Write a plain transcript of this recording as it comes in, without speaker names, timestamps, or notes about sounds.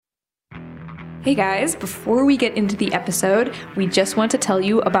Hey guys, before we get into the episode, we just want to tell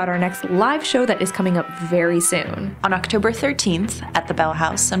you about our next live show that is coming up very soon. On October 13th at the Bell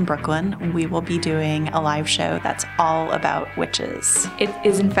House in Brooklyn, we will be doing a live show that's all about witches. It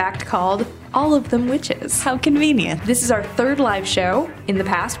is in fact called All of Them Witches. How convenient. This is our third live show. In the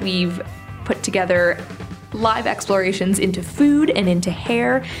past, we've put together live explorations into food and into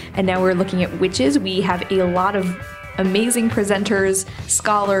hair, and now we're looking at witches. We have a lot of amazing presenters,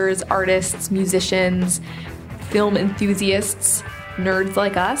 scholars, artists, musicians, film enthusiasts, nerds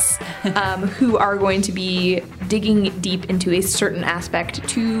like us, who are going to be digging deep into a certain aspect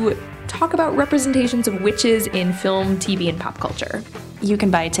to talk about representations of witches in film, TV, and pop culture. You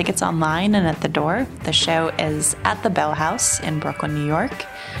can buy tickets online and at the door. The show is at the Bell House in Brooklyn, New York.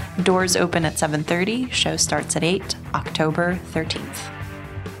 Doors open at 7:30. Show starts at 8, October 13th.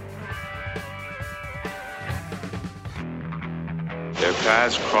 Their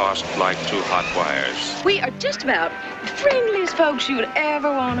paths crossed like two hot wires. We are just about the friendliest folks you would ever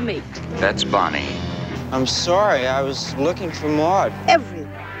want to meet. That's Bonnie. I'm sorry, I was looking for Maud.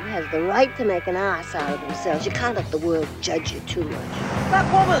 Everyone has the right to make an ass out of themselves. You can't let the world judge you too much. That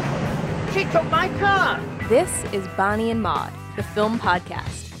woman, she took my car. This is Bonnie and Maud, the film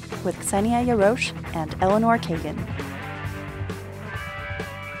podcast, With Ksenia Yarosh and Eleanor Kagan.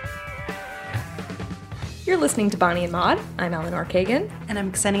 You're listening to Bonnie and Maud. I'm Eleanor Kagan. And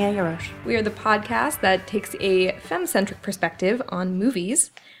I'm Ksenia Yarosh. We are the podcast that takes a femme-centric perspective on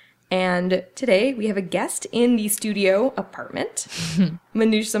movies. And today we have a guest in the studio apartment,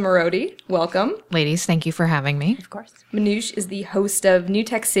 Manoush Zomorodi. Welcome. Ladies, thank you for having me. Of course. Manoush is the host of New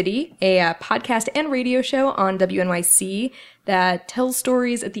Tech City, a podcast and radio show on WNYC that tells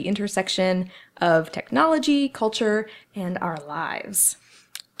stories at the intersection of technology, culture, and our lives.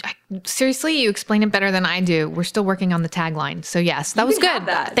 Seriously, you explain it better than I do. We're still working on the tagline. So yes, that was can have good.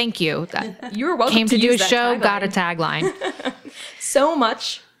 that. Thank you. You're welcome Came to do a use that show, tagline. got a tagline. So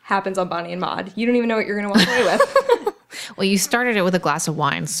much happens on Bonnie and Maud. You don't even know what you're going to walk away with. Well, you started it with a glass of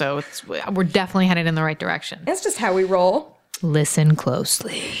wine, so we're definitely headed in the right direction. That's just how we roll. Listen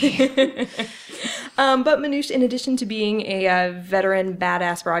closely. But Manoush, in addition to being a veteran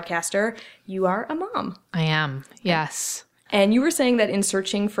badass broadcaster, you are a mom. I am, yes. And you were saying that in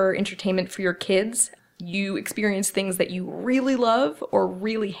searching for entertainment for your kids, you experience things that you really love or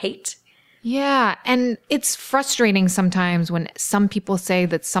really hate. Yeah, and it's frustrating sometimes when some people say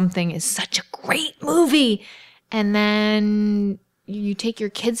that something is such a great movie, and then you take your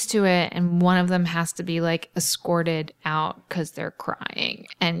kids to it and one of them has to be like escorted out because they're crying.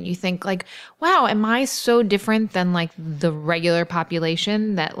 And you think like, wow, am I so different than like the regular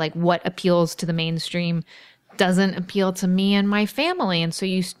population that like what appeals to the mainstream doesn't appeal to me and my family? And so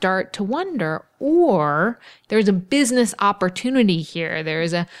you start to wonder, or there's a business opportunity here. There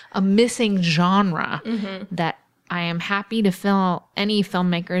is a missing genre that I am happy to fill any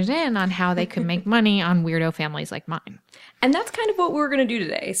filmmakers in on how they could make money on weirdo families like mine. And that's kind of what we're going to do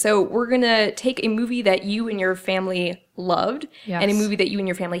today. So we're going to take a movie that you and your family loved and a movie that you and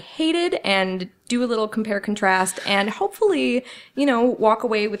your family hated and do a little compare-contrast and hopefully, you know, walk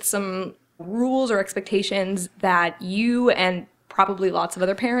away with some rules or expectations that you and probably lots of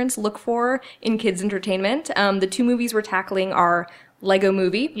other parents look for in kids' entertainment. The two movies we're tackling are Lego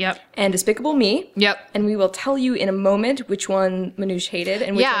Movie and Despicable Me. And we will tell you in a moment which one Manoush hated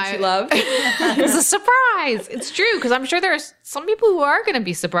and which one she loved. It's a surprise. It's true, because I'm sure there are some people who are going to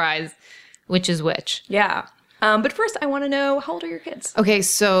be surprised which is which. Yeah. But first, I want to know, how old are your kids? Okay,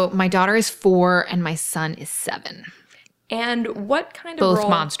 so my daughter is 4 and my son is 7. And what kind of Both role...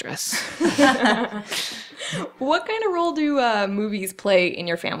 monstrous. What kind of role do movies play in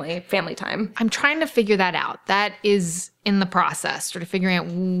your family time? I'm trying to figure that out. That is in the process, sort of figuring out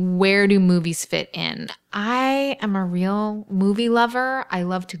where do movies fit in. I am a real movie lover. I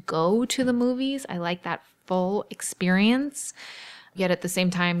love to go to the movies. I like that full experience. Yet at the same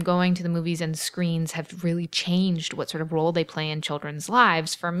time, going to the movies and screens have really changed what sort of role they play in children's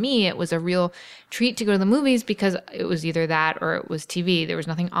lives. For me, it was a real treat to go to the movies because it was either that or it was TV. There was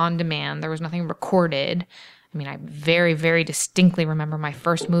nothing on demand. There was nothing recorded. I mean, I very, very distinctly remember my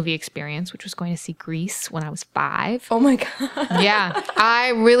first movie experience, which was going to see Grease when I was 5. Oh my God. Yeah,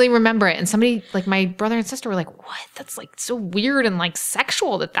 I really remember it. And somebody, like my brother and sister were like, what? That's like so weird and like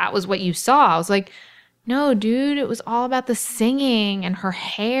sexual that was what you saw. I was like, no, dude, it was all about the singing and her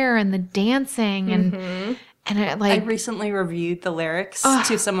hair and the dancing and it, like I recently reviewed the lyrics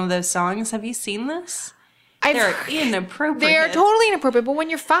to some of those songs. Have you seen this? They're inappropriate. They are totally inappropriate. But when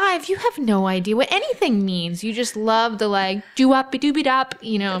you're 5, you have no idea what anything means. You just love the like doo-wop doo-be-dop,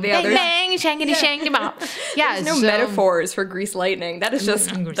 you know, bang bang, shangity shang bop. Yeah, there's no metaphors for grease lightning. That is just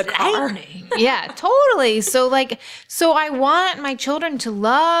the car. Yeah, totally. So I want my children to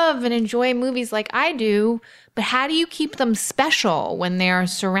love and enjoy movies like I do. But how do you keep them special when they are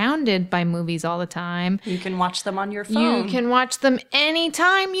surrounded by movies all the time? You can watch them on your phone. You can watch them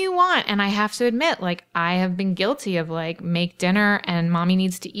anytime you want. And I have to admit, like, I have been guilty of, like, make dinner and mommy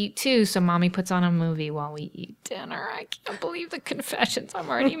needs to eat too. So mommy puts on a movie while we eat dinner. I can't believe the confessions I'm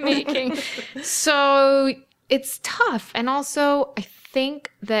already making. So it's tough. And also, I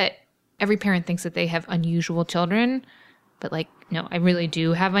think that every parent thinks that they have unusual children. But, like, no, I really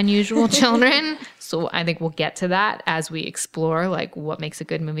do have unusual children. So I think we'll get to that as we explore, like, what makes a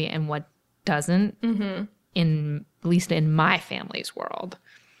good movie and what doesn't, at least in my family's world.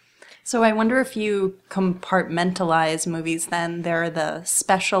 So I wonder if you compartmentalize movies then. There are the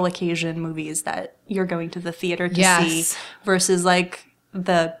special occasion movies that you're going to the theater to see versus, like,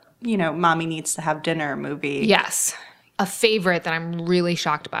 the, you know, mommy needs to have dinner movie. Yes. A favorite that I'm really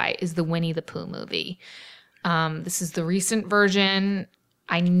shocked by is the Winnie the Pooh movie. This is the recent version.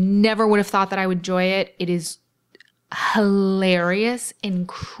 I never would have thought that I would enjoy it. It is hilarious,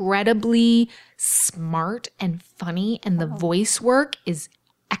 incredibly smart and funny, and the voice work is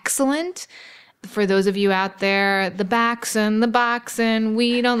excellent. For those of you out there, the boxin',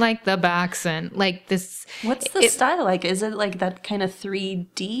 we don't like the boxin'. Like this. What's the style like? Is it like that kind of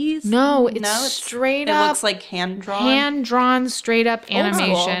 3D? No, it's straight up. It looks like hand-drawn? Hand-drawn, straight-up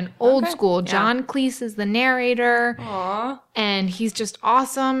animation. Old school. John Cleese is the narrator. Aww. And he's just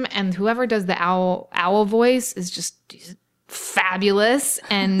awesome. And whoever does the owl voice is just fabulous.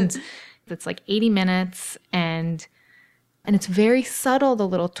 And it's like 80 minutes and it's very subtle, the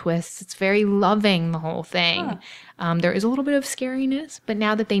little twists. It's very loving, the whole thing. There is a little bit of scariness, but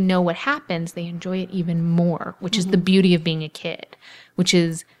now that they know what happens, they enjoy it even more, which is the beauty of being a kid, which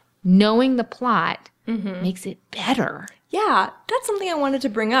is knowing the plot makes it better. Yeah, that's something I wanted to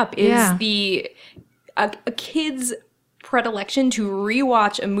bring up is a kid's predilection to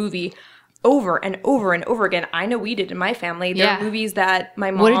rewatch a movie over and over and over again. I know we did in my family. There are movies that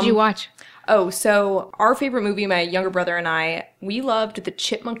my mom... What did you watch? Oh, so our favorite movie, my younger brother and I, we loved The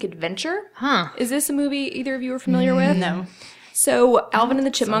Chipmunk Adventure. Huh. Is this a movie either of you are familiar with? No. So Alvin and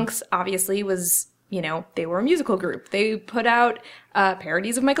the Chipmunks obviously was, you know, they were a musical group. They put out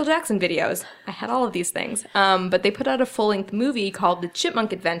parodies of Michael Jackson videos. I had all of these things. But they put out a full-length movie called The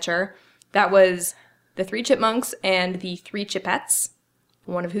Chipmunk Adventure that was the 3 chipmunks and the 3 chipettes,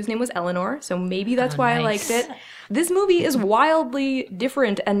 one of whose name was Eleanor, so maybe that's why I liked it. This movie is wildly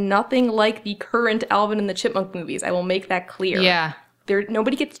different and nothing like the current Alvin and the Chipmunk movies. I will make that clear. Yeah.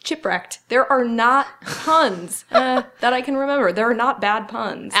 Nobody gets chipwrecked. There are not puns that I can remember. There are not bad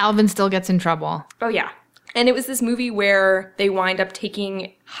puns. Alvin still gets in trouble. Oh, yeah. And it was this movie where they wind up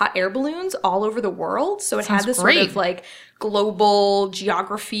taking hot air balloons all over the world. So it had this sort of like global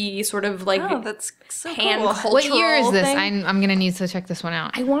geography sort of like that's so pan cool. cultural What year is this? thing. I'm going to need to check this one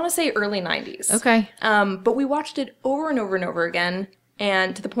out. I want to say early 90s. Okay. But we watched it over and over and over again.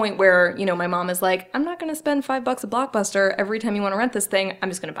 And to the point where, you know, my mom is like, I'm not going to spend $5 at Blockbuster every time you want to rent this thing. I'm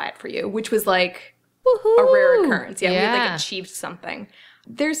just going to buy it for you, which was like a rare occurrence. Yeah, we had like achieved something.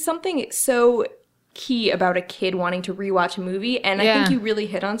 There's something so key about a kid wanting to rewatch a movie. And I think you really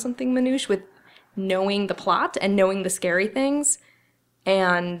hit on something, Manoush, with knowing the plot and knowing the scary things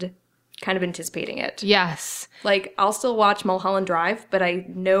and kind of anticipating it. Yes. Like, I'll still watch Mulholland Drive, but I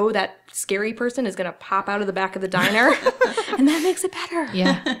know that scary person is going to pop out of the back of the diner, and that makes it better.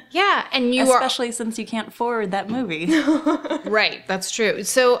 Yeah. Yeah, and especially since you can't forward that movie. Right, that's true.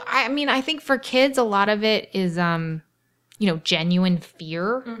 So, I mean, I think for kids, a lot of it is, you know, genuine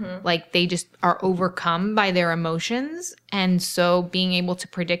fear. Mm-hmm. Like, they just are overcome by their emotions, and so being able to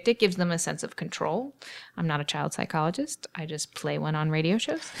predict it gives them a sense of control. I'm not a child psychologist. I just play one on radio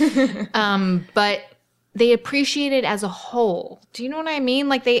shows. But they appreciate it as a whole. Do you know what I mean?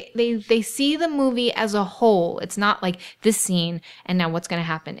 Like they see the movie as a whole. It's not like this scene and now what's going to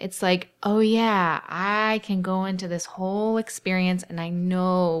happen. It's like, oh yeah, I can go into this whole experience and I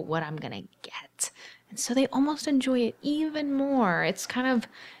know what I'm going to get. And so they almost enjoy it even more. It's kind of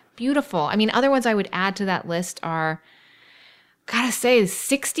beautiful. I mean, other ones I would add to that list are, gotta say,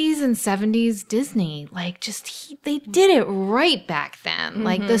 60s and 70s Disney. Like, they did it right back then. Mm-hmm.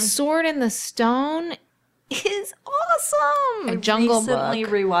 Like, The Sword and the Stone is awesome. Jungle recently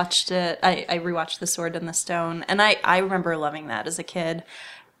Book. Rewatched it. I rewatched The Sword and the Stone, and I remember loving that as a kid.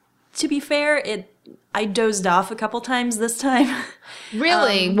 To be fair, I dozed off a couple times this time.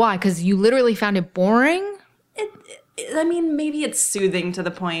 Really? Why? Because you literally found it boring? I mean, maybe it's soothing to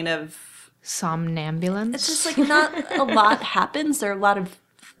the point of somnambulance. It's just like not a lot happens. There are a lot of,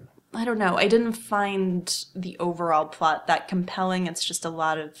 I don't know. I didn't find the overall plot that compelling. It's just a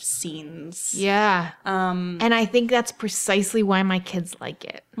lot of scenes. Yeah. And I think that's precisely why my kids like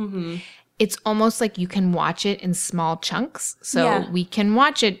it. Mm-hmm. It's almost like you can watch it in small chunks. So we can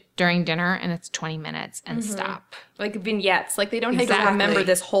watch it during dinner and it's 20 minutes and stop. Like vignettes. Like they don't have to remember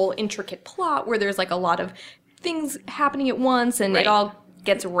this whole intricate plot where there's like a lot of things happening at once and it all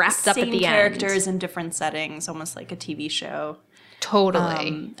gets wrapped up at the end. Same characters in different settings, almost like a TV show.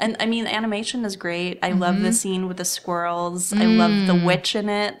 Totally. And I mean, animation is great. I love the scene with the squirrels. I love the witch in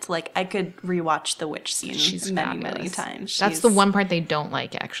it. Like, I could rewatch the witch scene many times. That's the one part they don't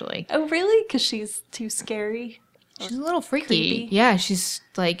like, actually. Oh, really? Because she's too scary? She's a little freaky. Creepy. Yeah, she's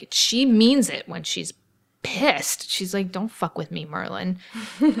like, she means it when she's pissed. She's like, don't fuck with me, Merlin.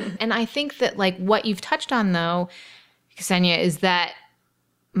 And I think that, like, what you've touched on, though, Ksenia, is that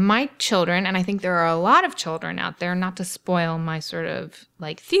my children, and I think there are a lot of children out there, not to spoil my sort of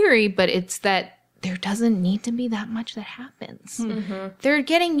like theory, but it's that there doesn't need to be that much that happens. Mm-hmm. They're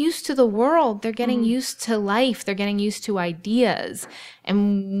getting used to the world. They're getting used to life. They're getting used to ideas.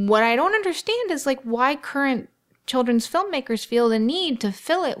 And what I don't understand is like why current children's filmmakers feel the need to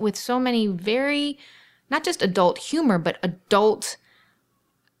fill it with so many very, not just adult humor, but adult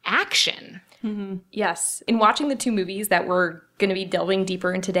action. Mm-hmm. Yes. In watching the two movies that we're going to be delving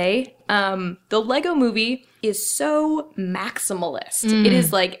deeper in today, the Lego movie is so maximalist. It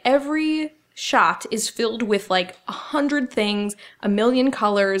is like every shot is filled with like 100 things, a million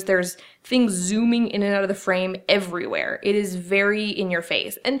colors. There's things zooming in and out of the frame everywhere. It is very in your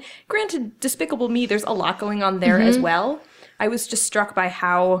face. And granted, Despicable Me, there's a lot going on there as well. I was just struck by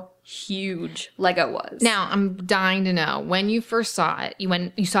how huge Lego was. Now, I'm dying to know, when you first saw it,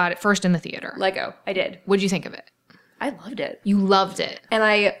 you saw it first in the theater. Lego, I did. What did you think of it? I loved it. You loved it. And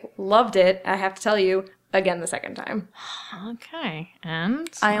I loved it, I have to tell you, again the second time. Okay. And?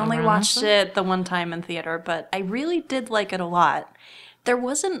 I only watched it the one time in theater, but I really did like it a lot. There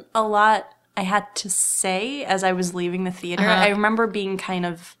wasn't a lot I had to say as I was leaving the theater. I remember being kind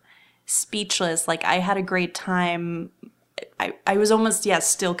of speechless. Like, I had a great time. I was almost,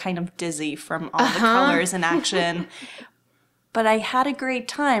 still kind of dizzy from all the colors and action. But I had a great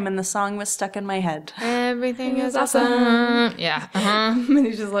time, and the song was stuck in my head. Everything is awesome. Yeah. And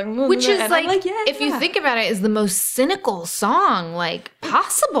he's just like, which is like if you think about it, is the most cynical song like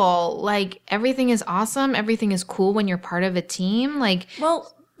possible. Like, everything is awesome. Everything is cool when you're part of a team. Like,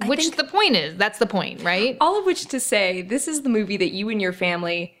 well, which the point is. That's the point, right? All of which to say, this is the movie that you and your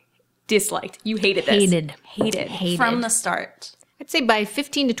family disliked. You hated this. Hated. From the start. I'd say by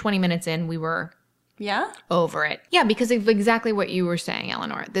 15 to 20 minutes in, we were over it. Yeah, because of exactly what you were saying,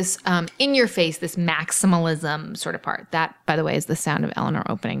 Eleanor. This in your face, this maximalism sort of part. That, by the way, is the sound of Eleanor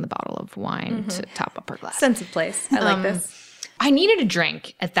opening the bottle of wine to top up her glass. Sense of place. I like this. I needed a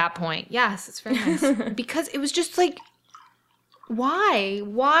drink at that point. Yes, it's very nice. Because it was just like, why?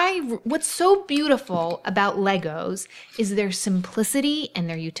 What's so beautiful about Legos is their simplicity and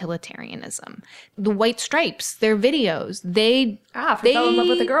their utilitarianism. The White Stripes, their videos, they fell in love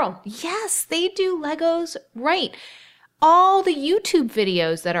with a girl. Yes, they do Legos right. All the YouTube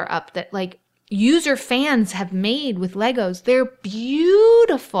videos that are up that like user fans have made with Legos, they're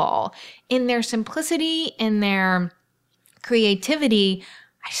beautiful in their simplicity, in their creativity.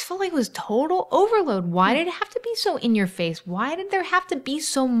 I just felt like it was total overload. Why did it have to be so in your face? Why did there have to be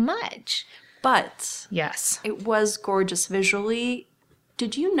so much? But yes, it was gorgeous visually.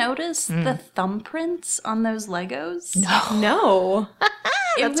 Did you notice the thumbprints on those Legos? No.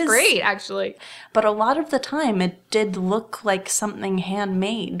 That's great, actually. But a lot of the time it did look like something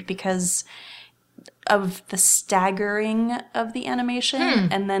handmade because of the staggering of the animation.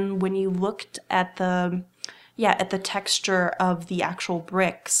 And then when you looked at the texture of the actual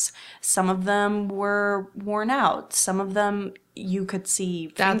bricks. Some of them were worn out. Some of them you could see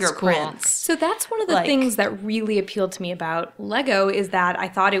fingerprints. Cool. So that's one of the things that really appealed to me about Lego is that I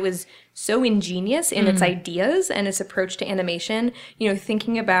thought it was so ingenious in its ideas and its approach to animation. You know,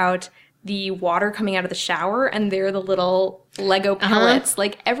 thinking about the water coming out of the shower and they're the little Lego pellets.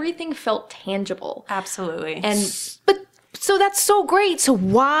 Like, everything felt tangible. Absolutely. So that's so great. So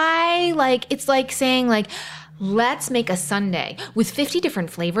why, like, it's like saying, like, let's make a sundae with 50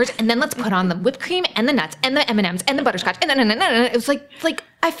 different flavors, and then let's put on the whipped cream and the nuts and the M&Ms and the butterscotch. And then it was like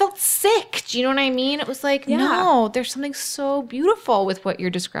I felt sick. Do you know what I mean? It was like, no, there's something so beautiful with what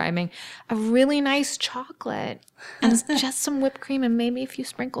you're describing. A really nice chocolate and just some whipped cream and maybe a few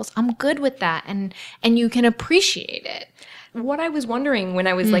sprinkles. I'm good with that, and you can appreciate it. What I was wondering when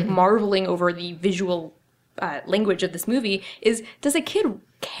I was like marveling over the visual language of this movie is, does a kid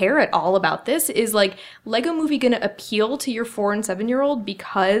care at all about this? Is like Lego Movie going to appeal to your 4 and 7-year-old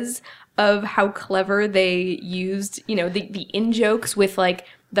because of how clever they used, you know, the in-jokes with like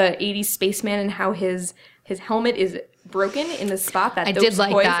the 80s spaceman and how his helmet is broken in the spot that those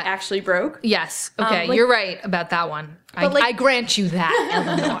toys actually broke? Yes. Okay, you're right about that one. I grant you that,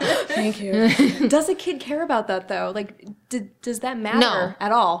 Eleanor. Thank you. Does a kid care about that, though? Like, does that matter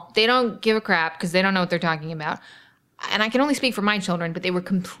at all? They don't give a crap because they don't know what they're talking about. And I can only speak for my children, but they were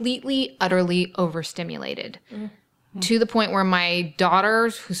completely, utterly overstimulated. To the point where my daughter,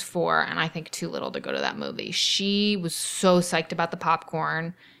 who's 4, and I think too little to go to that movie, she was so psyched about the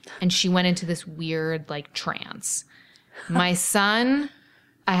popcorn, and she went into this weird, like, trance. My son...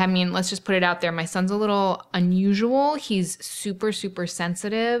 I mean, let's just put it out there. My son's a little unusual. He's super, super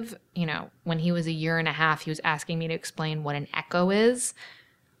sensitive. You know, when he was 1.5 years, he was asking me to explain what an echo is.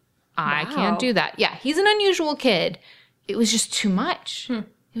 I can't do that. Yeah, he's an unusual kid. It was just too much.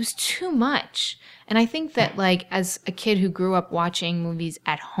 It was too much. And I think that, like, as a kid who grew up watching movies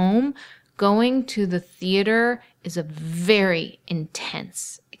at home, going to the theater is a very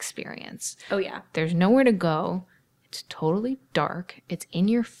intense experience. Oh, yeah. There's nowhere to go. It's totally dark. It's in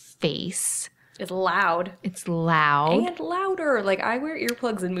your face. It's loud. It's loud. And louder. Like, I wear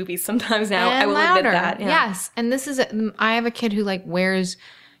earplugs in movies sometimes now. And I will louder. admit that. Yeah. Yes. And this is, I have a kid who, like, wears,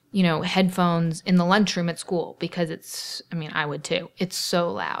 you know, headphones in the lunchroom at school because it's, I mean, I would too. It's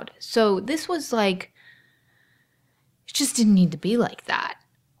so loud. So this was like, it just didn't need to be like that.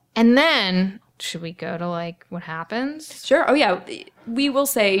 And then, should we go to, like, what happens? Sure. Oh, yeah. We will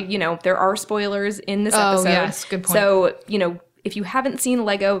say, you know, there are spoilers in this episode. Oh, yes. Good point. So, you know, if you haven't seen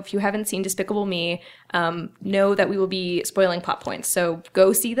Lego, if you haven't seen Despicable Me, know that we will be spoiling plot points. So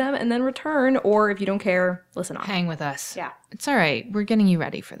go see them and then return. Or if you don't care, listen on. Hang with us. Yeah. It's all right. We're getting you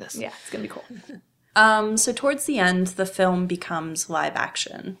ready for this. Yeah, it's going to be cool. So towards the end, the film becomes live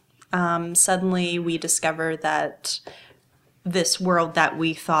action. Suddenly we discover that this world that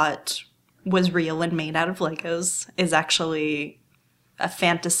we thought was real and made out of Legos is actually a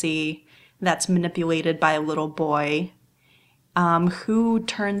fantasy that's manipulated by a little boy who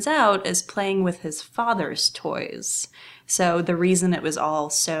turns out is playing with his father's toys. So the reason it was all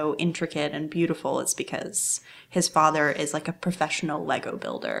so intricate and beautiful is because his father is like a professional Lego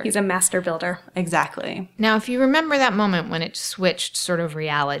builder. He's a master builder. Exactly. Now, if you remember that moment when it switched sort of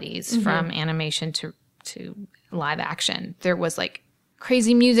realities from animation to live action, there was like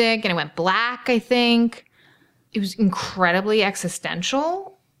crazy music and it went black, I think. It was incredibly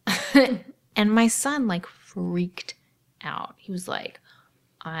existential. And my son like freaked out. He was like,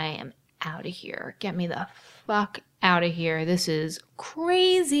 I am out of here. Get me the fuck out of here. This is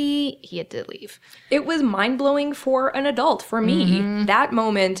crazy. He had to leave. It was mind-blowing for an adult, for me. That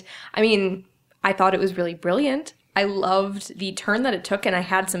moment, I mean, I thought it was really brilliant. I loved the turn that it took, and I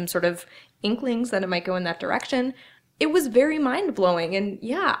had some sort of inklings that it might go in that direction. It was very mind-blowing, and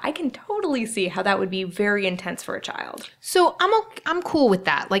yeah, I can totally see how that would be very intense for a child. So I'm cool with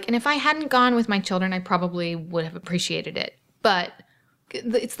that. Like, and if I hadn't gone with my children, I probably would have appreciated it. But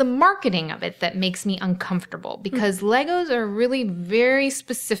it's the marketing of it that makes me uncomfortable because Legos are really very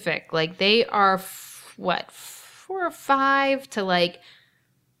specific. Like, they are 4 or 5 to like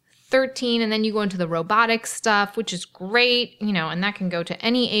 13, and then you go into the robotics stuff, which is great, you know, and that can go to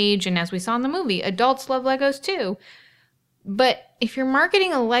any age. And as we saw in the movie, adults love Legos too. But if you're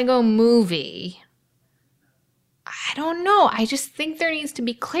marketing a Lego movie, I don't know. I just think there needs to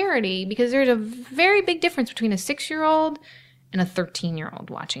be clarity because there's a very big difference between a 6-year-old and a 13-year-old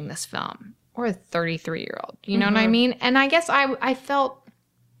watching this film, or a 33-year-old. You know what I mean? And I guess I felt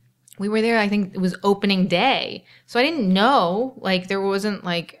we were there, I think it was opening day. So I didn't know, like, there wasn't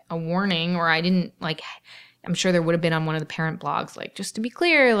like a warning, or I didn't like, I'm sure there would have been on one of the parent blogs, like, just to be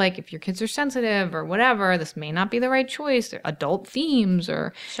clear, like, if your kids are sensitive or whatever, this may not be the right choice. They're adult themes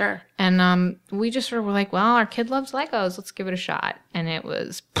or. Sure. And we just sort of were like, well, our kid loves Legos. Let's give it a shot. And it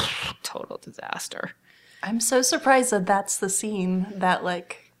was total disaster. I'm so surprised that that's the scene that,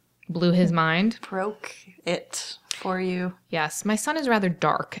 like, blew his mind. Broke it for you. Yes. My son is rather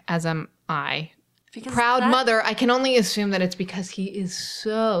dark, as am I. Because Proud mother, I can only assume that it's because he is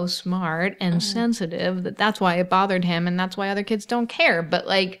so smart and sensitive that's why it bothered him, and that's why other kids don't care. But,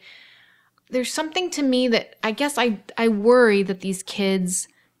 like, there's something to me that I guess I worry that these kids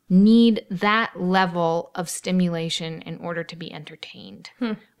need that level of stimulation in order to be entertained.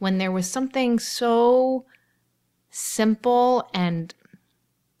 When there was something so simple and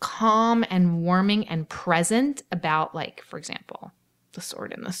calm and warming and present about, like, for example, The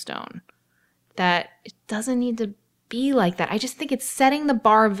Sword in the Stone, that it doesn't need to be like that. I just think it's setting the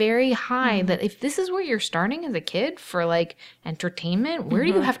bar very high that if this is where you're starting as a kid for like entertainment, where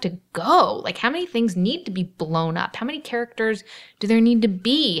do you have to go? Like how many things need to be blown up? How many characters do there need to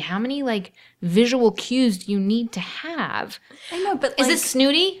be? How many like visual cues do you need to have? I know, but Is this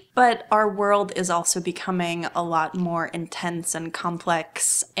snooty? But our world is also becoming a lot more intense and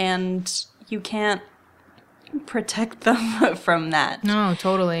complex, and you can't protect them from that. No,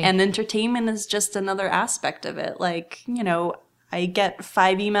 totally. And entertainment is just another aspect of it. Like, you know, I get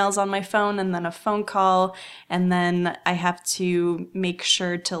 5 emails on my phone and then a phone call, and then I have to make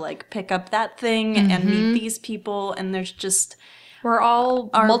sure to like pick up that thing and meet these people, and there's just We're all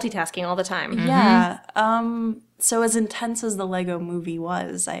multitasking all the time. yeah. So as intense as the Lego movie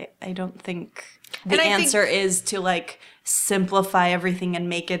was, I don't think the answer is to like simplify everything and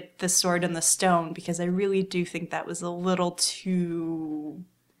make it the sword and the stone, because I really do think that was a little too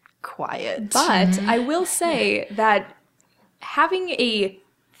quiet. But I will say that having a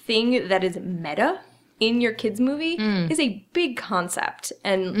thing that is meta in your kids' movie is a big concept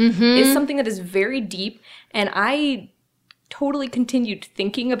and is something that is very deep. And I totally continued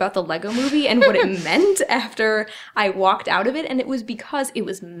thinking about the Lego movie and what it meant after I walked out of it, and it was because it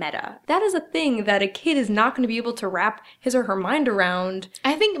was meta. That is a thing that a kid is not going to be able to wrap his or her mind around.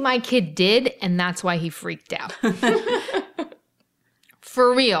 I think my kid did, and that's why he freaked out.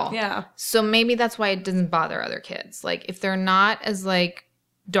 For real. Yeah. So maybe that's why it doesn't bother other kids. Like, if they're not as, like,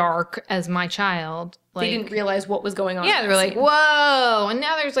 dark as my child, like... They didn't realize what was going on. Yeah, they were like, whoa, and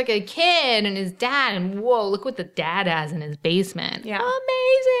now there's, like, a kid and his dad, and whoa, look what the dad has in his basement. Yeah.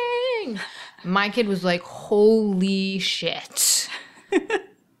 Amazing! My kid was like, holy shit.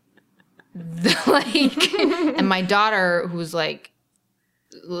 And my daughter, who's, like,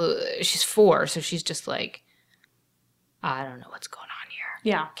 she's 4, so she's just like, I don't know what's going on here.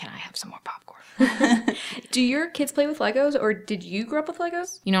 Yeah. Can I have some more popcorn? Do your kids play with Legos, or did you grow up with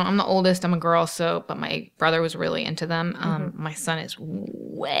Legos? You know, I'm the oldest. I'm a girl, but my brother was really into them. My son is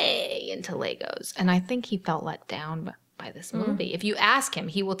way into Legos, and I think he felt let down by this movie. If you ask him,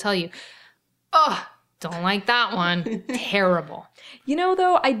 he will tell you, oh, don't like that one. Terrible. You know,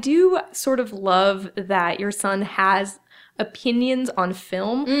 though, I do sort of love that your son has opinions on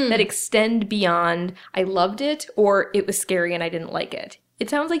film that extend beyond I loved it or it was scary and I didn't like it. It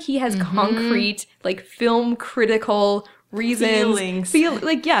sounds like he has concrete, like, film critical reasons. Feelings.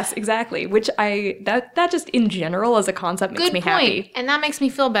 Yes, exactly. Which that just in general as a concept makes Good me point. happy. And that makes me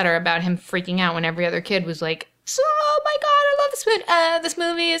feel better about him freaking out when every other kid was like, so, oh my God, I love this movie. This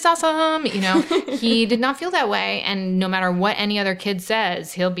movie is awesome. You know, he did not feel that way. And no matter what any other kid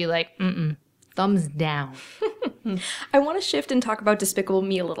says, he'll be like, thumbs down. I want to shift and talk about Despicable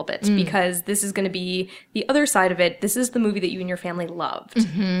Me a little bit because this is going to be the other side of it. This is the movie that you and your family loved.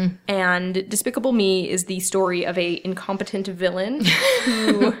 And Despicable Me is the story of a incompetent villain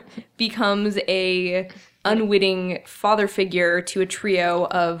who becomes a unwitting father figure to a trio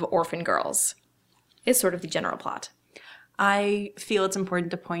of orphan girls. Is sort of the general plot. I feel it's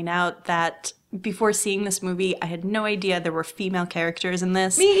important to point out that before seeing this movie, I had no idea there were female characters in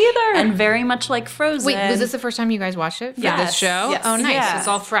this. Me either. And very much like Frozen. Wait, was this the first time you guys watched it for this show? Yes. Oh, nice. Yeah. It's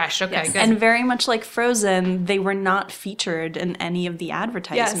all fresh. Okay, good. And very much like Frozen, they were not featured in any of the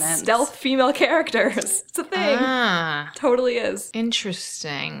advertisements. Yes, stealth female characters. It's a thing. Totally is.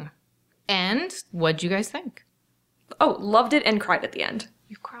 Interesting. And what'd you guys think? Oh, loved it and cried at the end.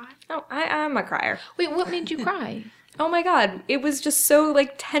 You cried? Oh, I'm a crier. Wait, what made you cry? Oh my God, it was just so,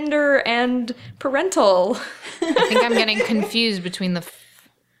 like, tender and parental. I think I'm getting confused between the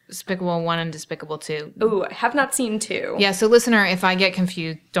Despicable 1 and Despicable 2. Ooh, I have not seen 2. Yeah, so listener, if I get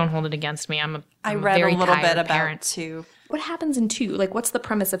confused, don't hold it against me. I I'm read a very a little tired bit about parent. 2. What happens in 2? Like, what's the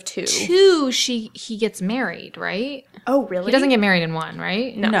premise of 2? 2, he gets married, right? Oh, really? He doesn't get married in 1,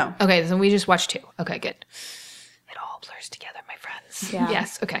 right? No. Okay, so we just watched 2. Okay, good. It all blurs together, my friends. Yeah.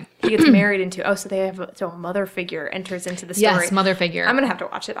 Yes, okay. He gets married into, so a mother figure enters into the story. Yes, mother figure. I'm going to have to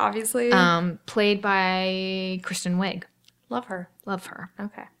watch it, obviously. Played by Kristen Wiig. Love her. Love her.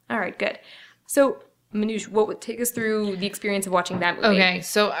 Okay. All right, good. So, Manoush, what would take us through the experience of watching that movie? Okay,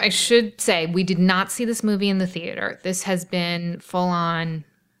 so I should say we did not see this movie in the theater. This has been full on,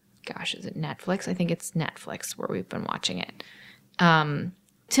 gosh, is it Netflix? I think it's Netflix where we've been watching it.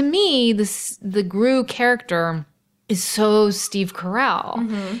 To me, the Gru character is so Steve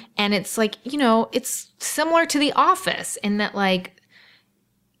Carell. And it's like, you know, it's similar to The Office in that, like,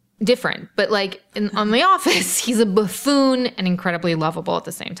 different, but like on The Office, he's a buffoon and incredibly lovable at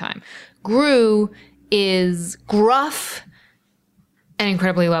the same time. Gru is gruff and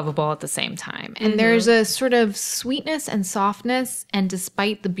incredibly lovable at the same time. And there's a sort of sweetness and softness, and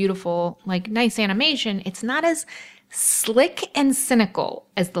despite the beautiful, like, nice animation, it's not as slick and cynical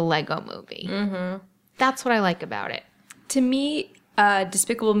as the Lego movie. Mm-hmm. That's what I like about it. To me,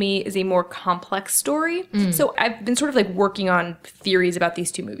 Despicable Me is a more complex story. So I've been sort of like working on theories about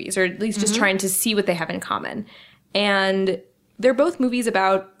these two movies, or at least just trying to see what they have in common. And they're both movies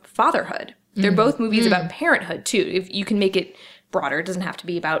about fatherhood. They're both movies about parenthood too. If you can make it broader, it doesn't have to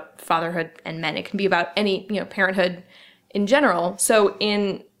be about fatherhood and men. It can be about any, parenthood in general. So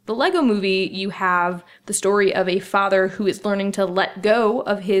in the Lego movie, you have the story of a father who is learning to let go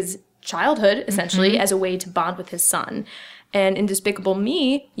of his childhood, essentially, as a way to bond with his son. And in Despicable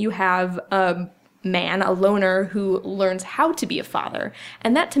Me, you have a man, a loner, who learns how to be a father.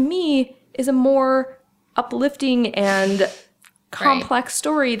 And that, to me, is a more uplifting and complex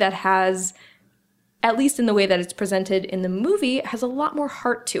story that has, at least in the way that it's presented in the movie, has a lot more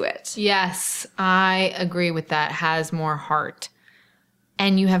heart to it. Yes, I agree with that. Has more heart.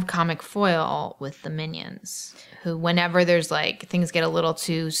 And you have Comic Foil with the Minions, who whenever there's like things get a little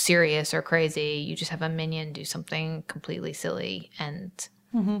too serious or crazy, you just have a minion do something completely silly and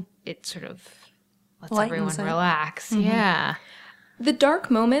it sort of lets everyone relax. Yeah. The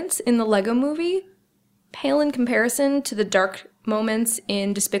dark moments in the Lego movie pale in comparison to the dark moments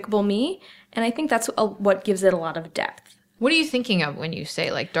in Despicable Me, and I think that's what gives it a lot of depth. What are you thinking of when you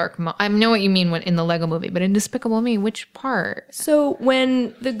say like dark I know what you mean in the Lego movie, but in Despicable Me, which part? So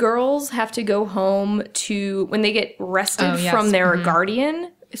when the girls have to go home when they get wrested from their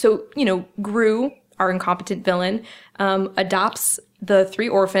guardian, so, Gru, our incompetent villain, adopts the 3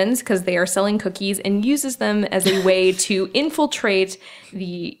 orphans because they are selling cookies and uses them as a way to infiltrate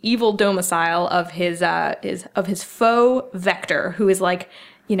the evil domicile of his foe Vector, who is like,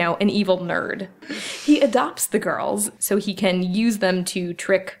 an evil nerd. He adopts the girls so he can use them to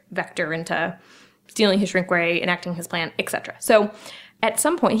trick Vector into stealing his shrinkwray, enacting his plan, etc. So at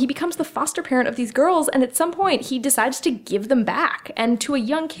some point, he becomes the foster parent of these girls, and at some point, he decides to give them back. And to a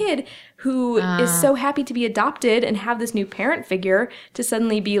young kid who is so happy to be adopted and have this new parent figure, to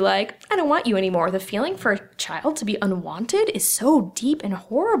suddenly be like, I don't want you anymore. The feeling for a child to be unwanted is so deep and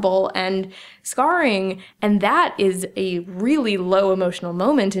horrible and scarring, and that is a really low emotional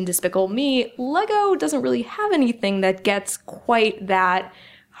moment in Despicable Me. Lego doesn't really have anything that gets quite that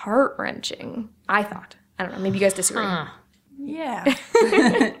heart-wrenching, I thought. I don't know, maybe you guys disagree. Yeah.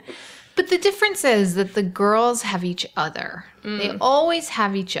 But the difference is that the girls have each other. They always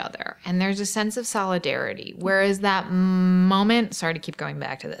have each other. And there's a sense of solidarity. Whereas that moment, sorry to keep going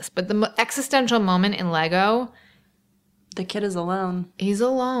back to this, but the existential moment in Lego, the kid is alone. He's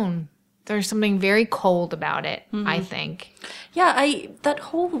alone. There's something very cold about it, I think. Yeah, that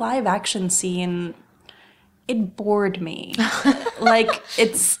whole live action scene, it bored me. Like,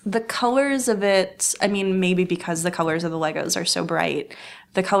 it's the colors of it. I mean, maybe because the colors of the Legos are so bright.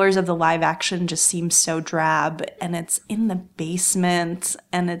 The colors of the live action just seem so drab, and it's in the basement,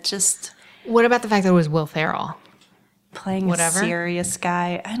 and it just... What about the fact that it was Will Ferrell? Playing a serious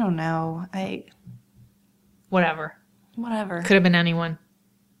guy. I don't know. Whatever. Could have been anyone.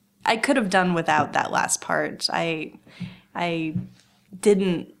 I could have done without that last part. I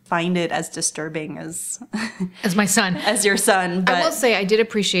didn't find it as disturbing as my son, as your son. But I will say I did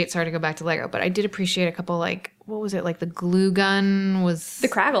appreciate. Sorry to go back to Lego, but I did appreciate a couple, like, what was it, like the glue gun was the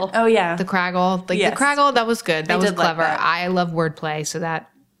Craggle. Oh yeah, the Craggle. Like the Craggle, that was good. That was clever. Like that. I love wordplay, so that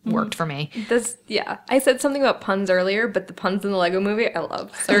worked for me. I said something about puns earlier, but the puns in the Lego movie I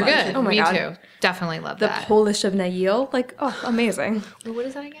love. So They're much. good. Oh my God. Me too. Definitely love the that. The Polish of Nail, like, oh, amazing. What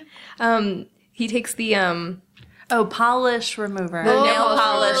is that again? He takes the polish remover. The nail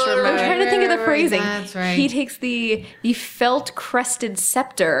polish remover. I'm trying to think of the phrasing. That's right. He takes the felt crested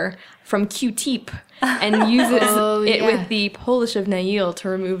scepter from Q-Tip and uses it with the Polish of Nail to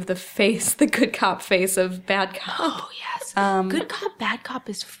remove the good cop face of bad cop. Oh yes. Good cop, bad cop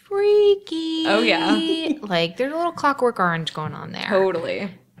is freaky. Oh yeah. Like there's a little Clockwork Orange going on there.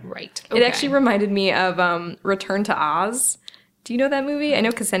 Totally. Right. Okay. It actually reminded me of Return to Oz. Do you know that movie? I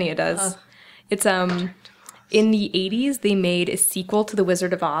know Ksenia does. It's in the 80s, they made a sequel to The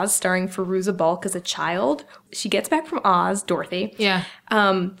Wizard of Oz starring Fairuza Balk as a child. She gets back from Oz, Dorothy. Yeah.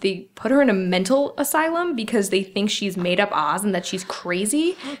 They put her in a mental asylum because they think she's made up Oz and that she's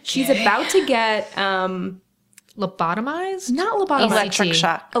crazy. Okay. She's about to get... lobotomized? Not lobotomized. Electric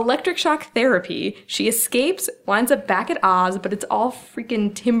shock. Electric shock therapy. She escapes, winds up back at Oz, but it's all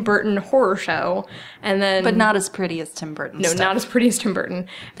freaking Tim Burton horror show. And then... But not as pretty as Tim Burton No, not as pretty as Tim Burton.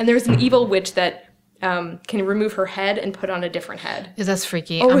 And there's an evil witch that... can remove her head and put on a different head. Is that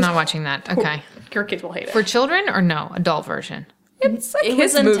freaky? I'm not watching that. Okay. Your kids will hate it. For children or no? Adult version? It's a It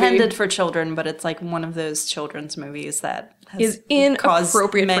was kid's movie. intended for children, but it's like one of those children's movies that has Is inappropriate caused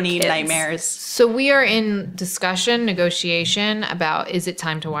for many kids. nightmares. So we are in negotiation about, is it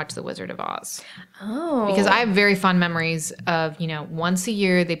time to watch The Wizard of Oz? Oh. Because I have very fond memories of, once a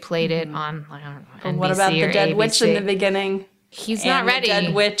year they played it on, I don't know, But NBC what about the or dead witch in ABC. the beginning? He's And not ready. The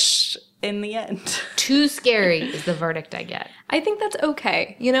dead witch in the end. Too scary is the verdict I get. I think that's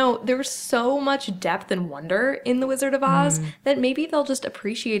okay. There was so much depth and wonder in The Wizard of Oz that maybe they'll just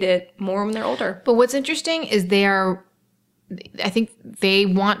appreciate it more when they're older. But what's interesting is I think they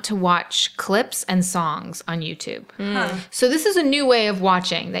want to watch clips and songs on YouTube. So this is a new way of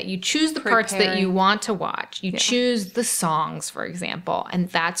watching, that you choose the parts that you want to watch. You choose the songs, for example, and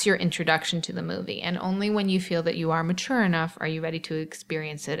that's your introduction to the movie. And only when you feel that you are mature enough are you ready to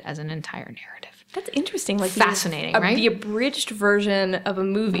experience it as an entire narrative. That's interesting. Like Fascinating, right? The abridged version of a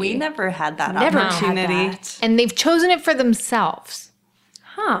movie. We never had that Never had opportunity. that. And they've chosen it for themselves,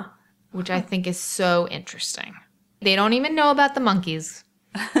 Huh. which I think is so interesting. They don't even know about the monkeys.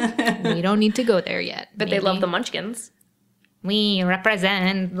 We don't need to go there yet. But they love the Munchkins. We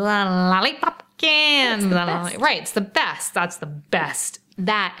represent the Lollipopkins. Right, it's the best. That's the best.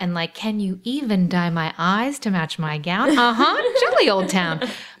 That and like, can you even dye my eyes to match my gown? Jolly old town.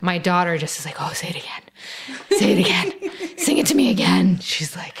 My daughter just is like, oh, say it again. Say it again. Sing it to me again.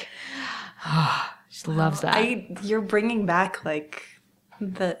 She's like, she loves that. You're bringing back like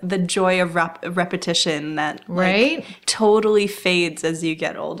the joy of repetition that Right? like, totally fades as you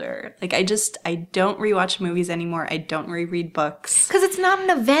get older. Like I don't rewatch movies anymore. I don't reread books. Because it's not an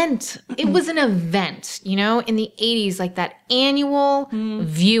event. It was an event, in the 80s, like that annual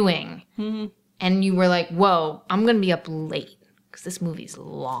viewing. And you were like, whoa, I'm going to be up late because this movie's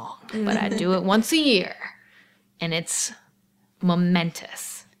long. But I do it once a year. And it's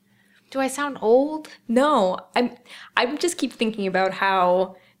momentous. Do I sound old? No, I'm just keep thinking about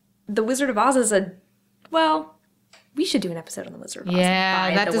how The Wizard of Oz is we should do an episode on The Wizard of Oz. Yeah,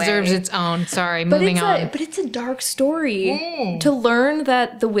 by that the deserves way. its own. Sorry, But moving on. But it's a dark story. To learn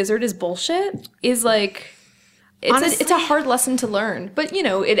that the wizard is bullshit is like it's a hard lesson to learn. But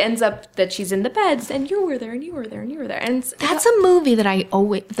it ends up that she's in the beds and you were there and you were there and you were there. And That's a movie that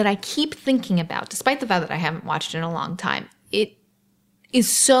I keep thinking about, despite the fact that I haven't watched it in a long time. It is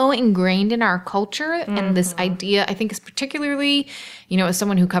so ingrained in our culture, and this idea, I think, is particularly, as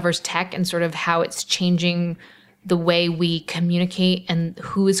someone who covers tech and sort of how it's changing the way we communicate and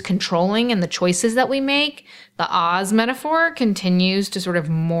who is controlling and the choices that we make. The Oz metaphor continues to sort of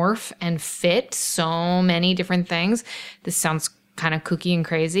morph and fit so many different things. This sounds kind of kooky and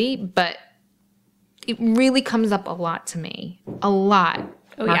crazy, but it really comes up a lot to me. A lot.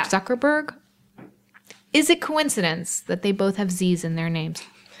 Oh, Mark yeah. Zuckerberg. Is it coincidence that they both have Z's in their names?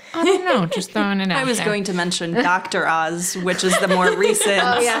 I don't know. Just throwing it out I was there. going to mention Dr. Oz, which is the more recent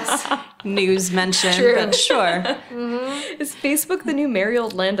news mention. True. But sure. is Facebook the new merry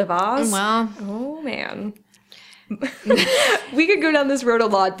old land of Oz? Well, Oh man. We could go down this road a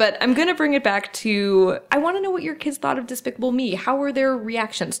lot, but I'm going to bring it back to I want to know what your kids thought of Despicable Me. How were their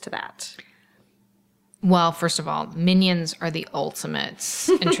reactions to that? Well, first of all, Minions are the ultimate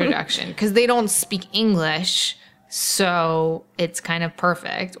introduction because they don't speak English, so it's kind of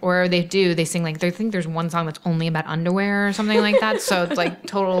perfect. Or they sing like, they think there's one song that's only about underwear or something like that. So it's like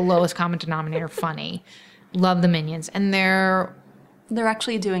total lowest common denominator funny. Love the Minions. And they're They're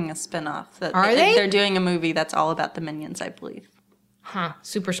actually doing a spin-off. Are they? They're doing a movie that's all about the Minions, I believe.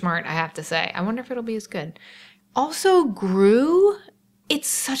 super smart, I have to say. I wonder if it'll be as good. Also, Gru, it's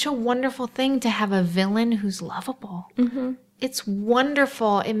such a wonderful thing to have a villain who's lovable. Mm-hmm. It's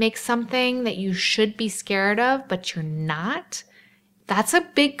wonderful. It makes something that you should be scared of, but you're not. That's a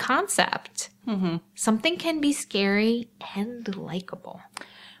big concept. Mm-hmm. Something can be scary and likable.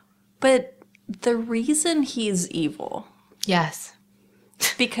 But the reason he's evil, Yes.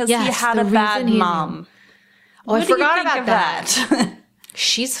 because Yes, he had the a bad reason he's mom. Oh, I What do you forgot think about of that.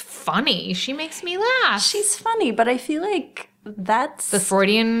 She's funny. She makes me laugh. She's funny, but I feel like that's... the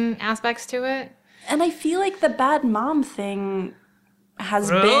Freudian aspects to it. And I feel like the bad mom thing has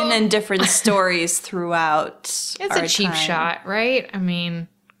been in different stories throughout. It's a cheap shot, right? I mean,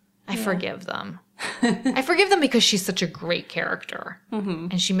 I forgive them. I forgive them because she's such a great character. Mm-hmm.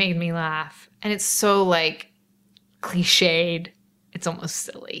 And she made me laugh. And it's so, like, cliched. It's almost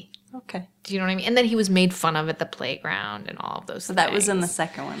silly. Okay. Do you know what I mean? And then he was made fun of at the playground and all of those things. That was in the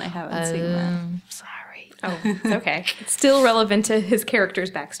second one. I haven't seen that. Sorry. Oh, it's okay. It's still relevant to his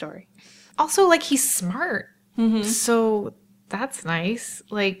character's backstory. Also, like, he's smart. Mm-hmm. So that's nice.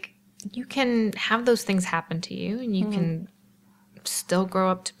 Like, you can have those things happen to you and you can still grow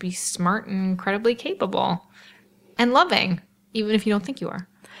up to be smart and incredibly capable and loving. even if you don't think you are.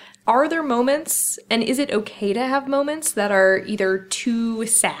 Are there moments, and is it okay to have moments that are either too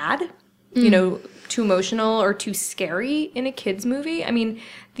sad, too emotional, or too scary in a kid's movie? I mean,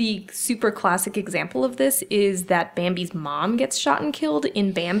 the super classic example of this is that Bambi's mom gets shot and killed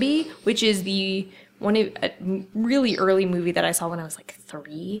in Bambi, which is a really early movie that I saw when I was like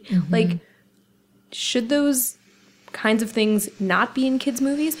 3. Mm-hmm. Like, should those kinds of things not be in kids'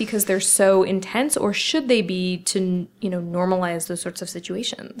 movies because they're so intense, or should they be to, normalize those sorts of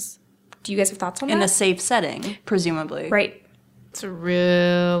situations? Do you guys have thoughts on that? In a safe setting, presumably. Right. It's a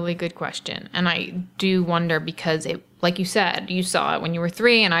really good question. And I do wonder because it, like you said, you saw it when you were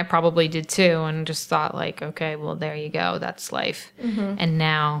 3 and I probably did too, and just thought like, okay, well, there you go. That's life. Mm-hmm. And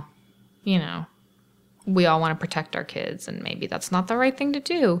now, we all want to protect our kids, and maybe that's not the right thing to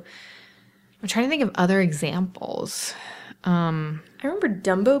do. I'm trying to think of other examples. I remember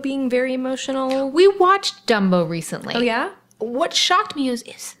Dumbo being very emotional. We watched Dumbo recently. Oh, yeah? What shocked me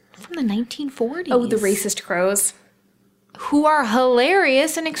is from the 1940s. Oh, the racist crows. Who are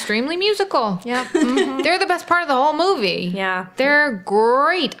hilarious and extremely musical. Yeah. Mm-hmm. They're the best part of the whole movie. Yeah. They're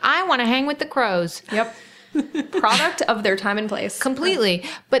great. I want to hang with the crows. Yep. Product of their time and place. Completely.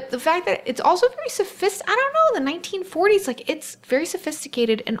 But the fact that it's also very sophisticated, I don't know, the 1940s, like it's very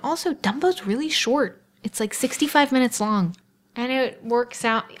sophisticated, and also Dumbo's really short. It's like 65 minutes long. And it works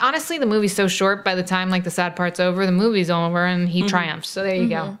out. Honestly, the movie's so short by the time like the sad part's over, the movie's over and he triumphs. So there you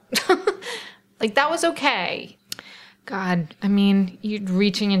go. Like that was okay. God, I mean, you're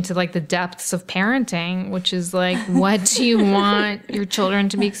reaching into like the depths of parenting, which is like, what do you want your children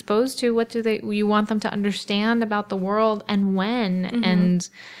to be exposed to? What do you want them to understand about the world, and when? And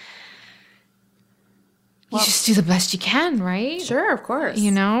you just do the best you can, right? Sure, of course.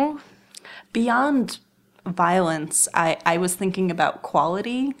 Beyond violence, I was thinking about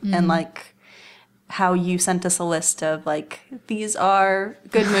quality and like how you sent us a list of like, these are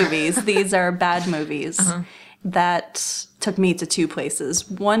good movies, these are bad movies. That took me to 2 places.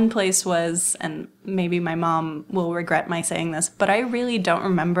 One place was, and maybe my mom will regret my saying this, but I really don't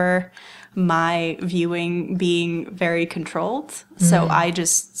remember my viewing being very controlled. So I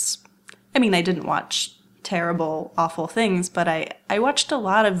didn't watch terrible, awful things, but I watched a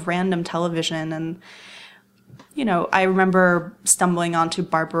lot of random television, and I remember stumbling onto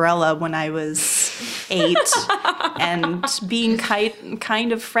Barbarella when I was 8 and being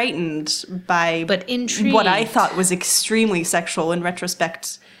kind of frightened by but intrigued. What I thought was extremely sexual. In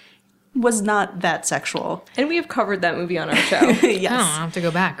retrospect, was not that sexual. And we have covered that movie on our show. Yes. I'll have to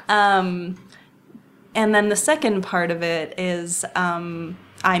go back. And then the second part of it is I'm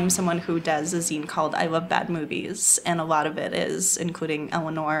someone who does a zine called I Love Bad Movies, and a lot of it is, including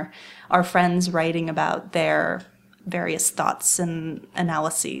Eleanor, our friends writing about their various thoughts and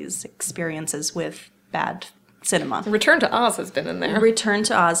analyses, experiences with bad cinema. Return to Oz has been in there. Return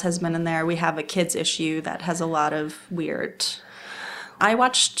to Oz has been in there. We have a kids issue that has a lot of weird... I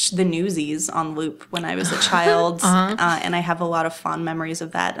watched The Newsies on loop when I was a child, and I have a lot of fond memories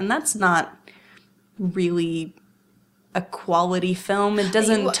of that. And that's not really a quality film. It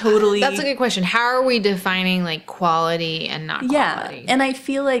doesn't totally... That's a good question. How are we defining like quality and not quality? Yeah, and I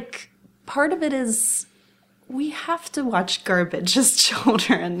feel like part of it is we have to watch garbage as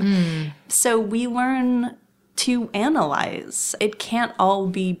children. So we learn to analyze. It can't all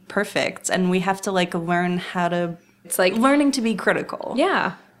be perfect, and we have to like learn how to... It's like learning to be critical.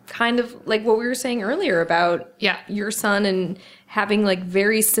 Yeah. Kind of like what we were saying earlier about your son and having like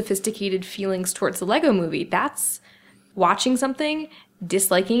very sophisticated feelings towards the Lego movie. That's watching something,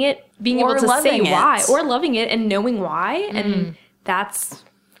 disliking it, being able to say why, or loving it and knowing why. And that's,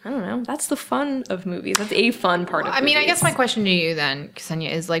 I don't know, that's the fun of movies. That's a fun part of movies. I mean, I guess my question to you then,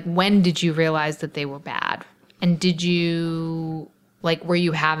 Ksenia, is like, when did you realize that they were bad? And did you... Like, were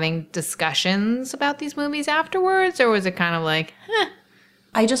you having discussions about these movies afterwards, or was it kind of like,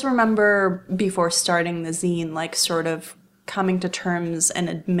 I just remember before starting the zine, like, sort of coming to terms and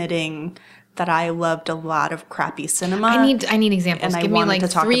admitting that I loved a lot of crappy cinema. I need examples. And Give me like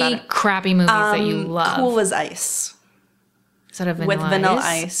 3 crappy movies that you love. Cool as Ice. Is that a Vanilla Ice? With Vanilla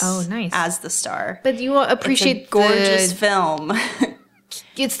Ice. Oh, nice. As the star. But you appreciate it's a gorgeous film.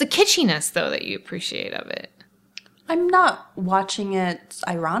 It's the kitschiness, though, that you appreciate of it. I'm not watching it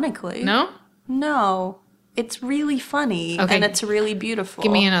ironically. No? No. It's really funny, and it's really beautiful.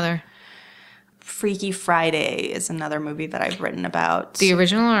 Give me another. Freaky Friday is another movie that I've written about. The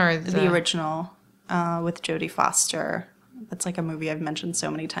original or the original with Jodie Foster. That's like a movie I've mentioned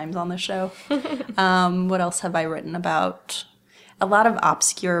so many times on the show. What else have I written about? A lot of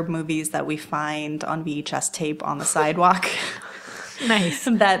obscure movies that we find on VHS tape on the sidewalk. Nice.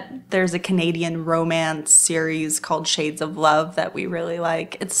 That there's a Canadian romance series called Shades of Love that we really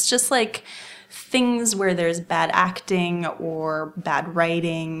like. It's just like things where there's bad acting or bad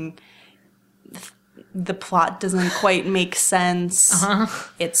writing. The plot doesn't quite make sense.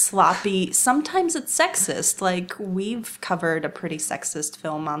 It's sloppy. Sometimes it's sexist. Like, we've covered a pretty sexist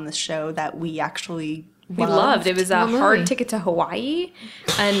film on the show that we actually loved. It was a Hard Ticket to Hawaii,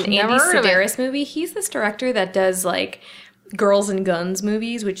 an Andy Sedaris movie. He's this director that does like Girls and Guns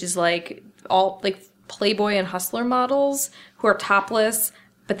movies, which is like all like Playboy and Hustler models who are topless,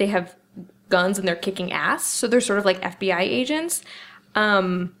 but they have guns and they're kicking ass. So they're sort of like FBI agents.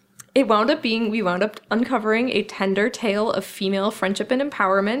 We wound up uncovering a tender tale of female friendship and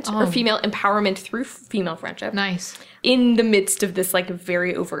empowerment, or female empowerment through female friendship. Nice. In the midst of this like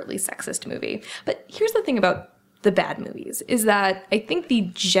very overtly sexist movie. But here's the thing about the bad movies, is that I think the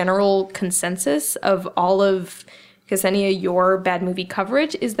general consensus of all of Ksenia, your bad movie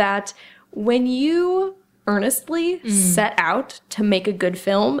coverage, is that when you earnestly set out to make a good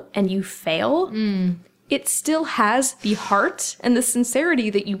film and you fail, it still has the heart and the sincerity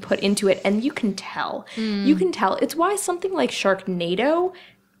that you put into it, and you can tell. You can tell. It's why something like Sharknado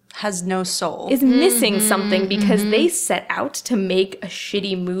has no soul. Is missing something, because they set out to make a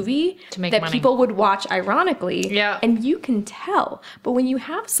shitty movie that money. People would watch ironically. Yeah. And you can tell. But when you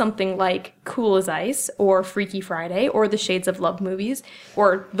have something like Cool as Ice or Freaky Friday or the Shades of Love movies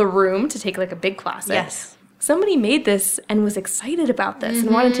or The Room, to take like a big classic. Yes. Somebody made this and was excited about this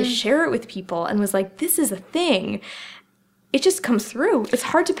and wanted to share it with people and was like, this is a thing. It just comes through. It's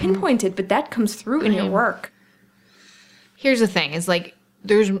hard to pinpoint it, but that comes through in your work. Here's the thing, is like,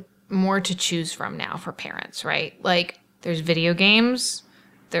 there's more to choose from now for parents, right? Like, there's video games,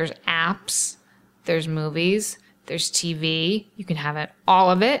 there's apps, there's movies, there's TV. You can have all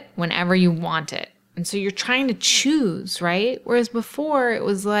of it whenever you want it. And so you're trying to choose, right? Whereas before it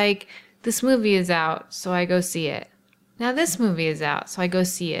was like, this movie is out, so I go see it. Now this movie is out, so I go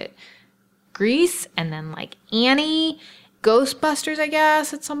see it. Grease, and then like Annie, Ghostbusters, I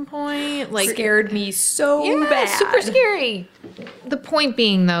guess, at some point. Like, scared me so bad. Super scary. The point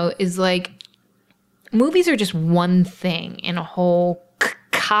being, though, is like, movies are just one thing in a whole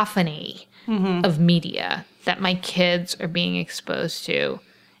cacophony of media that my kids are being exposed to.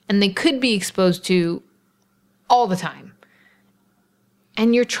 And they could be exposed to all the time.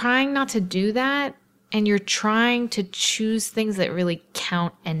 And you're trying not to do that, and you're trying to choose things that really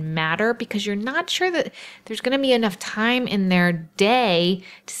count and matter, because you're not sure that there's going to be enough time in their day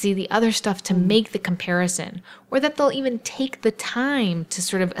to see the other stuff to make the comparison, or that they'll even take the time to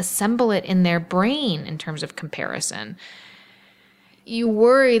sort of assemble it in their brain in terms of comparison. You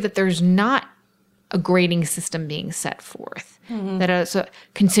worry that there's not a grading system being set forth, that so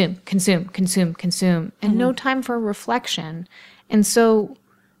consume, and no time for reflection. And so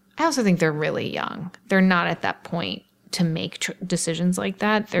I also think they're really young. They're not at that point to make decisions like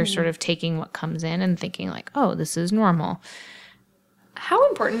that. They're sort of taking what comes in and thinking like, oh, this is normal. How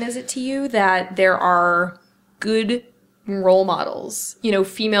important is it to you that there are good role models, you know,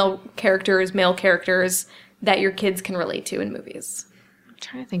 female characters, male characters that your kids can relate to in movies? I'm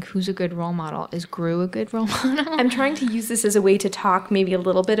trying to think, who's a good role model. Is Gru a good role model? I'm trying to use this as a way to talk maybe a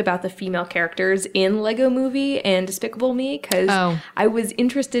little bit about the female characters in Lego Movie and Despicable Me, because I was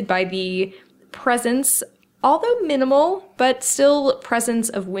interested by the presence, although minimal, but still presence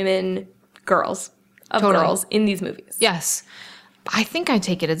of girls in these movies. Yes. I think I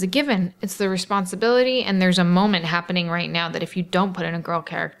take it as a given. It's the responsibility, and there's a moment happening right now that if you don't put in a girl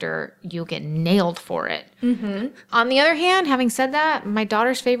character, you'll get nailed for it. On the other hand, having said that, my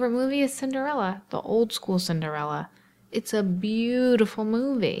daughter's favorite movie is Cinderella, the old school Cinderella. It's a beautiful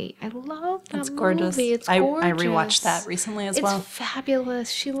movie. I love that movie. It's gorgeous. I rewatched that recently as well. It's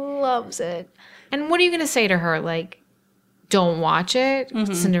fabulous. She loves it. And what are you going to say to her? Like, don't watch it?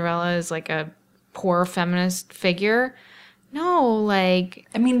 Cinderella is like a poor feminist figure. No, like...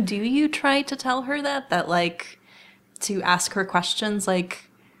 I mean, do you try to tell her that like, to ask her questions? Like,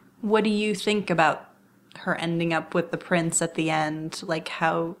 what do you think about her ending up with the prince at the end? Like,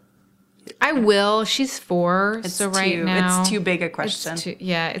 how... I will. She's 4, so right now... It's too big a question.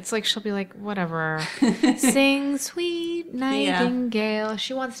 It's like, she'll be like, whatever. Sing, sweet nightingale. Yeah.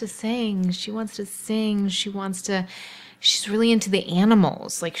 She wants to sing. She wants to sing. She's really into the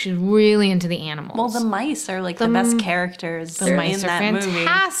animals. Like, she's really into the animals. Well, the mice are like the best characters in that movie. The mice are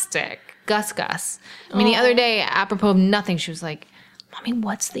fantastic. Gus. I mean, the other day, apropos of nothing, she was like, Mommy,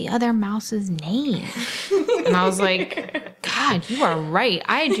 what's the other mouse's name? And I was like, God, God, you are right.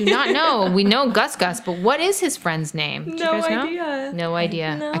 I do not know. We know Gus, but what is his friend's name? Do you guys know? idea. No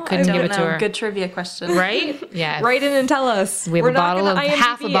idea. No, I couldn't give it to her. Good trivia question. Right? Yeah. Write in and tell us. We have We're a not bottle gonna of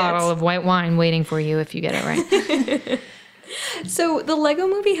half a IMDb bottle it. of white wine waiting for you if you get it right. So the Lego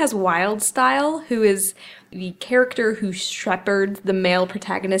Movie has Wild Style, who is the character who shepherds the male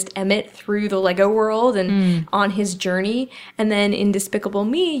protagonist Emmett through the Lego world and on his journey. And then in Despicable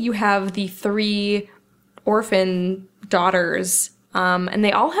Me, you have the 3 orphan daughters, and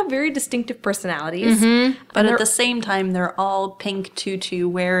they all have very distinctive personalities. But at the same time, they're all pink tutu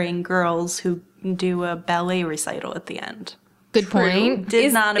wearing girls who do a ballet recital at the end. Good point.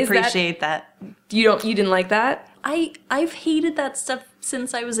 Did not is that- appreciate that. You didn't like that? I've hated that stuff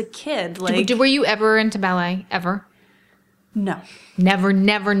since I was a kid. Like, Were you ever into ballet? Ever? no. Never,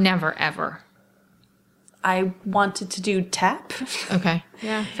 never, never, ever. I wanted to do tap, Okay.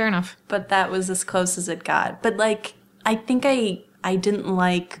 Yeah, fair enough. but that was as close as it got. But like, I think I didn't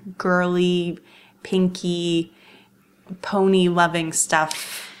like girly, pinky, pony loving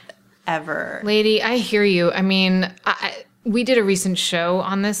stuff ever. Lady, I hear you. I mean, we did a recent show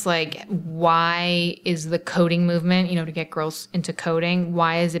on this, like, why is the coding movement, to get girls into coding,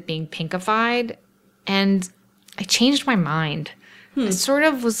 why is it being pinkified? And I changed my mind. I sort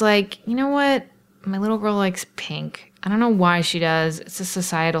of was like, you know what? My little girl likes pink. I don't know why she does. It's a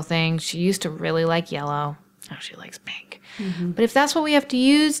societal thing. She used to really like yellow. Now she likes pink. But if that's what we have to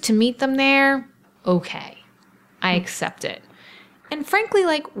use to meet them there, okay. I accept it. And frankly,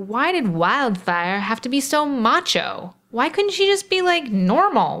 like, why did Wildfire have to be so macho? Why couldn't she just be, like,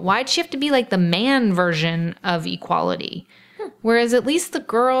 normal? Why'd she have to be, like, the man version of equality? Whereas at least the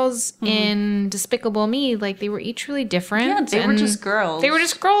girls in Despicable Me, like, they were each really different. Yeah, they were and just girls. They were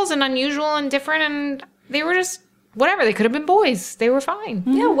just girls and unusual and different, and they were just whatever. They could have been boys. They were fine.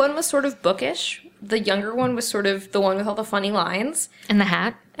 Yeah, one was sort of bookish. The younger one was sort of the one with all the funny lines. And the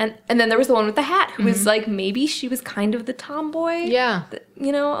hat. And then there was the one with the hat who was like, maybe she was kind of the tomboy. Yeah.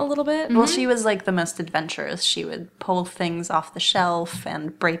 A little bit. Well, she was like the most adventurous. She would pull things off the shelf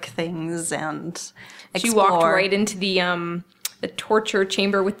and break things and explore. She walked right into the torture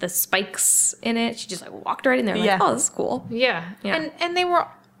chamber with the spikes in it. She just like walked right in there. Like, oh, this is cool. Yeah. Yeah. And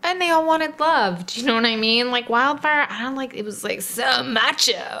they all wanted love. Do you know what I mean? Like Wildfire, I don't like, it was like so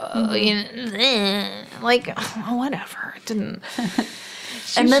macho. Like, whatever. It didn't.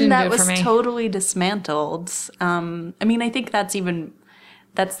 And then that do it for was me. totally dismantled. I mean, I think that's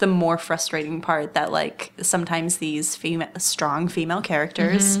the more frustrating part, that like sometimes these strong female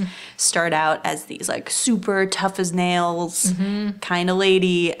characters start out as these like super tough as nails kind of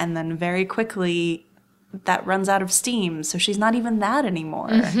lady, and then very quickly that runs out of steam, so she's not even that anymore.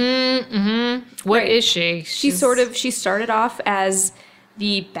 What is she? She started off as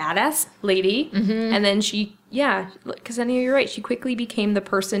the badass lady, and then because I know you're right, she quickly became the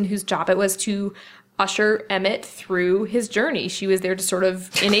person whose job it was to usher Emmett through his journey. She was there to sort of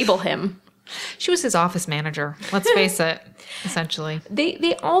enable him. She was his office manager. Let's face it, essentially. They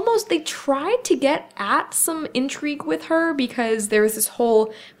tried to get at some intrigue with her, because there was this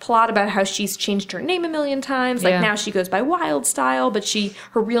whole plot about how she's changed her name a million times. Like now she goes by Wild Style, but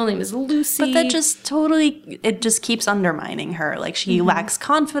her real name is Lucy. But that it just keeps undermining her. Like, she lacks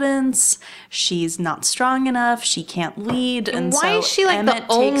confidence. She's not strong enough. She can't lead. And Why so is she like Emmett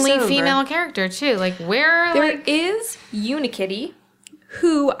the only takes over. female character too? Like where? There is Unikitty,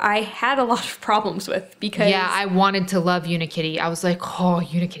 who I had a lot of problems with, because I wanted to love Unikitty. I was like, oh,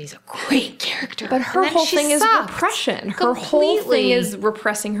 Unikitty's a great character. But her whole thing is sucked. repression. Her whole thing is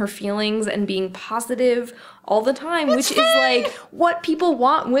repressing her feelings and being positive all the time, which is like what people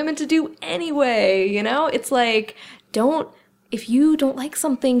want women to do anyway, It's like, if you don't like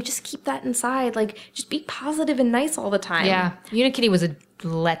something, just keep that inside. Like, just be positive and nice all the time. Yeah, Unikitty was a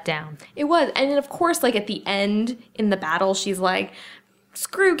letdown. It was. And then, of course, like, at the end in the battle, she's like,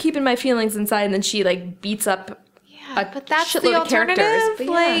 screw keeping my feelings inside, and then she, like, beats up But that's shitload the of characters. alternative. But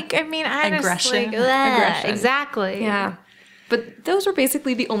yeah. Like, I mean, I Aggression. just like, Aggression. exactly. Yeah. But those are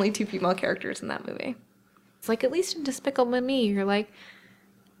basically the only 2 female characters in that movie. It's like, at least in Despicable Me, you're like,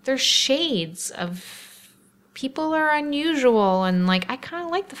 there's shades of people are unusual, and like, I kind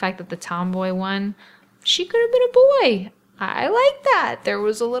of like the fact that the tomboy one, she could have been a boy. I like that. There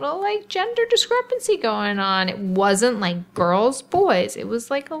was a little like gender discrepancy going on. It wasn't like girls, boys. It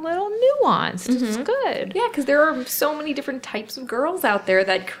was like a little nuanced. It's good. Yeah, because there are so many different types of girls out there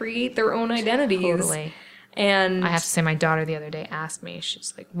that create their own identities. Totally. And I have to say, my daughter the other day asked me,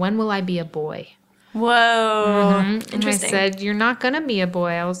 she's like, when will I be a boy? Whoa. And I said, you're not going to be a boy.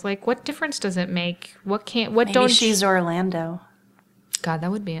 I was like, what difference does it make? What Maybe don't she's Orlando. God,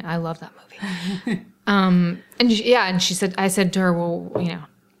 that would be, I love that movie. And she said, I said to her, well, you know,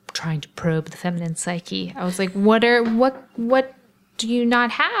 trying to probe the feminine psyche. I was like, what do you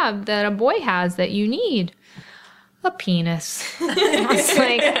not have that a boy has that you need? A penis. I was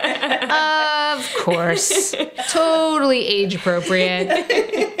like, of course. Totally age appropriate.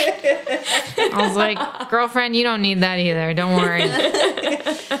 I was like, girlfriend, you don't need that either. Don't worry.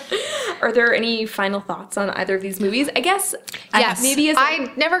 Are there any final thoughts on either of these movies? I guess, yes.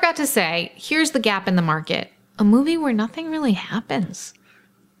 I never got to say, here's the gap in the market. A movie where nothing really happens.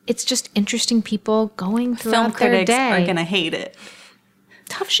 It's just interesting people going throughout their day. Film critics are going to hate it.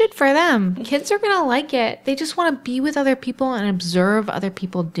 Tough shit for them. Kids are going to like it. They just want to be with other people and observe other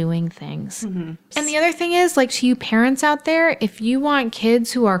people doing things. Mm-hmm. And the other thing is, like, to you parents out there, if you want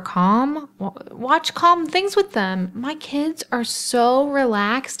kids who are calm, watch calm things with them. My kids are so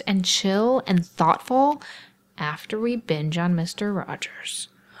relaxed and chill and thoughtful after we binge on Mr. Rogers.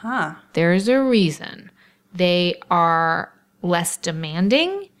 Huh. There's a reason. They are less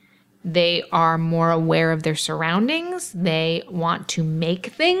demanding. They are more aware of their surroundings. They want to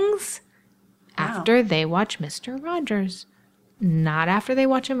make things after they watch Mr. Rogers, not after they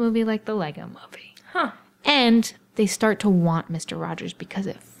watch a movie like the Lego Movie. Huh. And they start to want Mr. Rogers because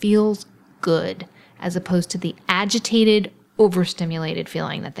it feels good, as opposed to the agitated, overstimulated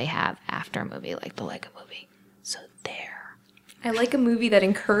feeling that they have after a movie like the Lego Movie. So there. I like a movie that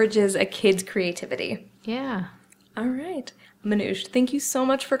encourages a kid's creativity. Yeah. All right. Manoush, thank you so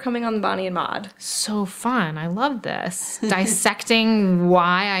much for coming on Bonnie and Maud. So fun. I love this. Dissecting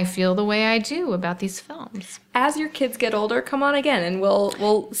why I feel the way I do about these films. As your kids get older, come on again and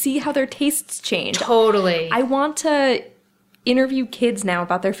we'll see how their tastes change. Totally. I want to interview kids now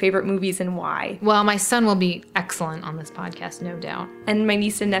about their favorite movies and why. Well, my son will be excellent on this podcast, no doubt. And my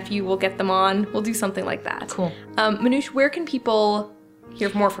niece and nephew will get them on. We'll do something like that. Cool. Manoush, where can people hear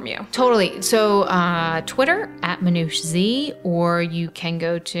more from you? Totally. So Twitter @ManoushZ, or you can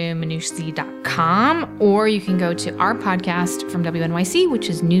go to manoushz.com, or you can go to our podcast from WNYC, which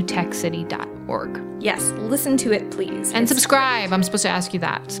is newtechcity.org. Yes, listen to it, please. And subscribe. I'm supposed to ask you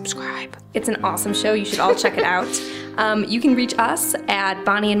that. Subscribe. It's an awesome show. You should all check it out. You can reach us at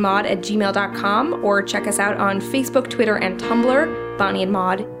bonnieandmaud@gmail.com, or check us out on Facebook, Twitter, and Tumblr. Bonnie and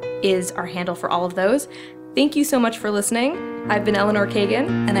Maud is our handle for all of those. Thank you so much for listening. I've been Eleanor Kagan.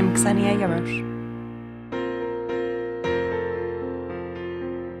 And I'm Ksenia Yarosh.